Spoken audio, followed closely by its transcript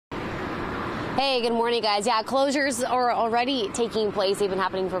Hey, good morning, guys. Yeah, closures are already taking place. They've been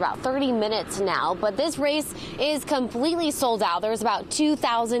happening for about 30 minutes now, but this race is completely sold out. There's about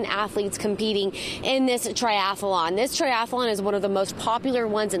 2,000 athletes competing in this triathlon. This triathlon is one of the most popular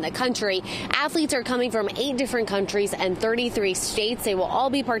ones in the country. Athletes are coming from 8 different countries and 33 states. They will all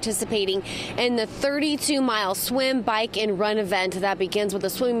be participating in the 32-mile swim, bike, and run event that begins with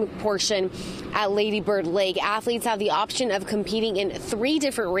the swimming portion at Lady Bird Lake. Athletes have the option of competing in 3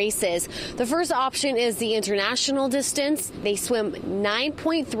 different races. The first option is the international distance. They swim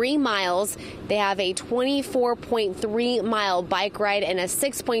 9.3 miles. They have a 24.3 mile bike ride and a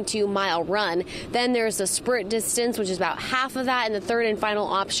 6.2 mile run. Then there's the sprint distance, which is about half of that. And the third and final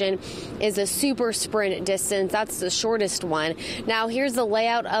option is a super sprint distance. That's the shortest one. Now, here's the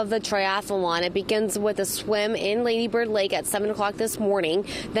layout of the triathlon. It begins with a swim in Lady Bird Lake at 7 o'clock this morning.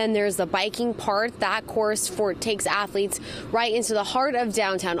 Then there's the biking part. That course takes athletes right into the heart of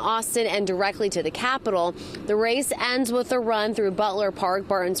downtown Austin and directly to the Capitol. The race ends with a run through Butler Park,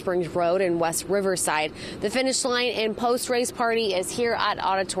 Barton Springs Road, and West Riverside. The finish line and post-race party is here at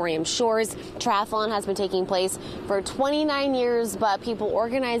Auditorium Shores. Triathlon has been taking place for 29 years, but people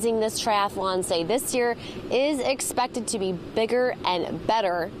organizing this triathlon say this year is expected to be bigger and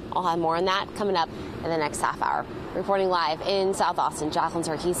better. I'll have more on that coming up in the next half hour. Reporting live in South Austin, Jacqueline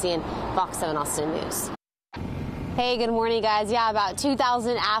Sarkeesian, Fox 7 Austin News. Hey, good morning, guys. Yeah, about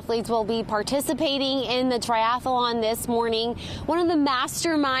 2,000 athletes will be participating in the triathlon this morning. One of the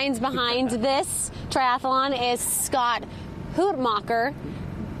masterminds behind this triathlon is Scott Hootmacher,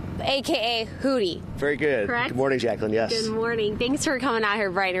 a.k.a. Hootie. Very good. Correct? Good morning, Jacqueline. Yes. Good morning. Thanks for coming out here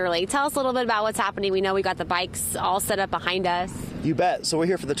bright and early. Tell us a little bit about what's happening. We know we got the bikes all set up behind us. You bet. So we're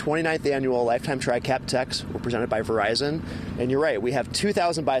here for the 29th annual Lifetime Tri-Cap Techs. We're presented by Verizon. And you're right, we have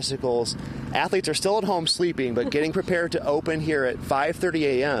 2,000 bicycles. Athletes are still at home sleeping, but getting prepared to open here at 5:30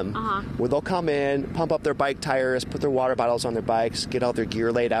 a.m. Where they'll come in, pump up their bike tires, put their water bottles on their bikes, get all their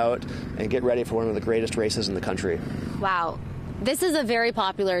gear laid out, and get ready for one of the greatest races in the country. Wow. This is a very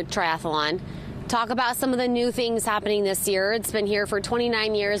popular triathlon. Talk about some of the new things happening this year. It's been here for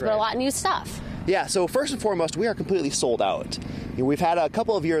 29 years, but a lot of new stuff. Yeah, so first and foremost, we are completely sold out. We've had a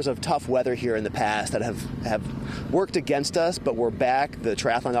couple of years of tough weather here in the past that have worked against us, but we're back. The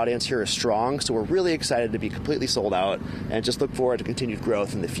triathlon audience here is strong, so we're really excited to be completely sold out and just look forward to continued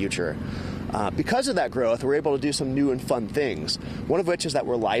growth in the future. Because of that growth, we're able to do some new and fun things. One of which is that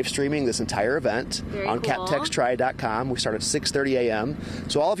we're live streaming this entire event on captextri.com. We start at 6:30 a.m.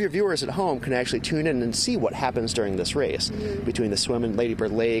 So all of your viewers at home can actually tune in and see what happens during this race between the swim in Lady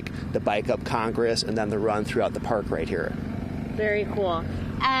Bird Lake, the bike up Congress, and then the run throughout the park right here. Very cool.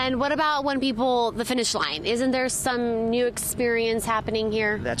 And what about the finish line? Isn't there some new experience happening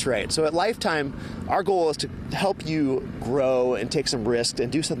here? That's right. So at Lifetime, our goal is to help you grow and take some risks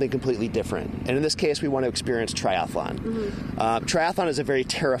and do something completely different. And in this case, we want to experience triathlon. Triathlon is a very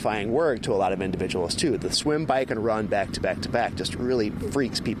terrifying word to a lot of individuals, too. The swim, bike, and run back to back to back just really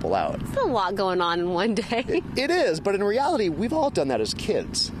freaks people out. It's a lot going on in one day. It is, but in reality, we've all done that as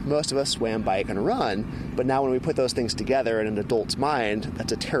kids. Most of us swam, bike, and run, but now when we put those things together in an adult's mind,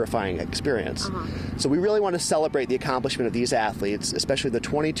 that's a terrifying experience. So we really want to celebrate the accomplishment of these athletes, especially the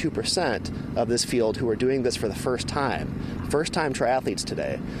 22% of this field who are doing this for the first time triathletes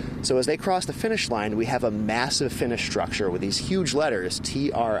today. So as they cross the finish line, we have a massive finish structure with these huge letters,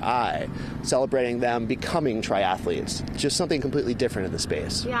 TRI, celebrating them becoming triathletes. Just something completely different in the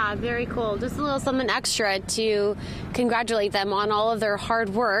space. Yeah, very cool. Just a little something extra to congratulate them on all of their hard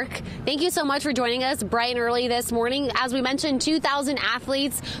work. Thank you so much for joining us bright and early this morning. As we mentioned, 2,000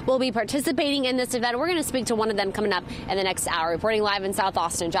 athletes will be participating in this event. We're going to speak to one of them coming up in the next hour. Reporting live in South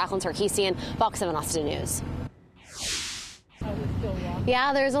Austin, Jacqueline Sarkeesian, Fox 7 Austin News.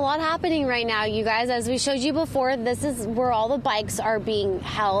 Yeah, there's a lot happening right now, you guys. As we showed you before, this is where all the bikes are being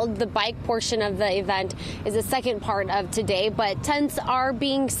held. The bike portion of the event is the second part of today, but tents are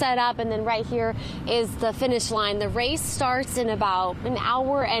being set up, and then right here is the finish line. The race starts in about an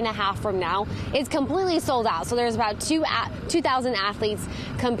hour and a half from now. It's completely sold out, so there's about 2,000 athletes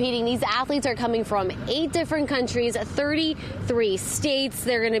competing. These athletes are coming from 8 different countries, 33 states.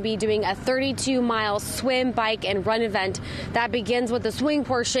 They're going to be doing a 32-mile swim, bike, and run event that begins with the swing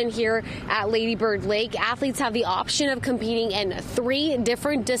portion here at Lady Bird Lake. Athletes have the option of competing in 3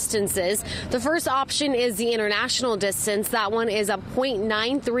 different distances. The first option is the international distance. That one is a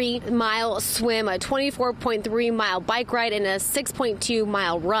 0.93 mile swim, a 24.3 mile bike ride, and a 6.2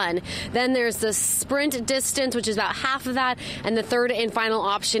 mile run. Then there's the sprint distance, which is about half of that. And the third and final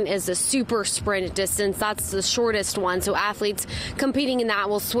option is the super sprint distance. That's the shortest one. So athletes competing in that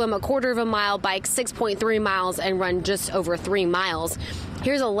will swim a quarter of a mile, bike 6.3 miles, and run just over 3 miles.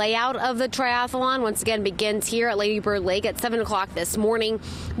 Here's a layout of the triathlon. Once again, begins here at Lady Bird Lake at 7 o'clock this morning.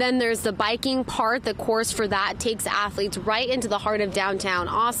 Then there's the biking part. The course for that takes athletes right into the heart of downtown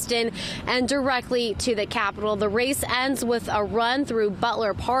Austin and directly to the Capitol. The race ends with a run through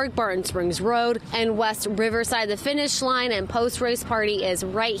Butler Park, Barton Springs Road, and West Riverside. The finish line and post-race party is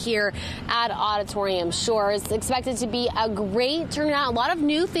right here at Auditorium Shores. It's expected to be a great turnout. A lot of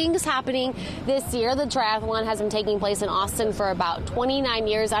new things happening this year. The triathlon has been taking place in Austin for about 29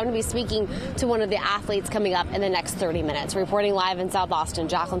 years. I'm going to be speaking to one of the athletes coming up in the next 30 minutes. Reporting live in South Austin,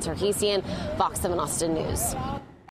 Jacqueline Sarkeesian, Fox 7 Austin News.